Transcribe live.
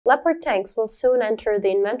Leopard tanks will soon enter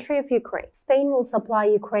the inventory of Ukraine. Spain will supply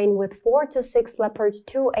Ukraine with 4 to 6 Leopard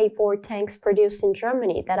 2A4 tanks produced in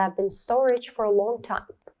Germany that have been in storage for a long time.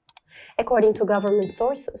 According to government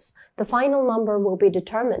sources, the final number will be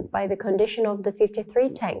determined by the condition of the 53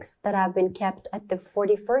 tanks that have been kept at the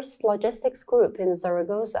 41st Logistics Group in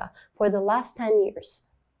Zaragoza for the last 10 years.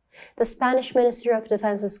 The Spanish Ministry of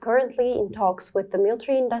Defense is currently in talks with the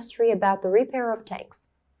military industry about the repair of tanks.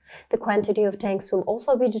 The quantity of tanks will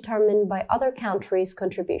also be determined by other countries'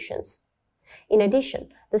 contributions. In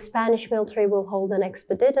addition, the Spanish military will hold an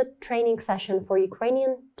expedited training session for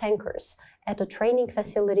Ukrainian tankers at a training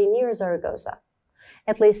facility near Zaragoza.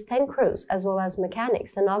 At least 10 crews, as well as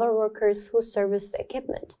mechanics and other workers who service the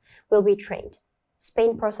equipment, will be trained.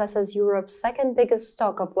 Spain possesses Europe's second biggest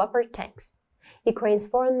stock of Leopard tanks. Ukraine's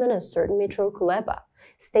Foreign Minister Dmytro Kuleba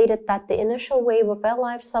stated that the initial wave of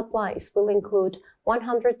allied supplies will include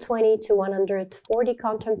 120 to 140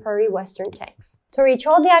 contemporary Western tanks. To reach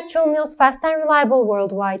all the actual news fast and reliable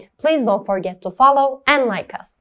worldwide, please don't forget to follow and like us.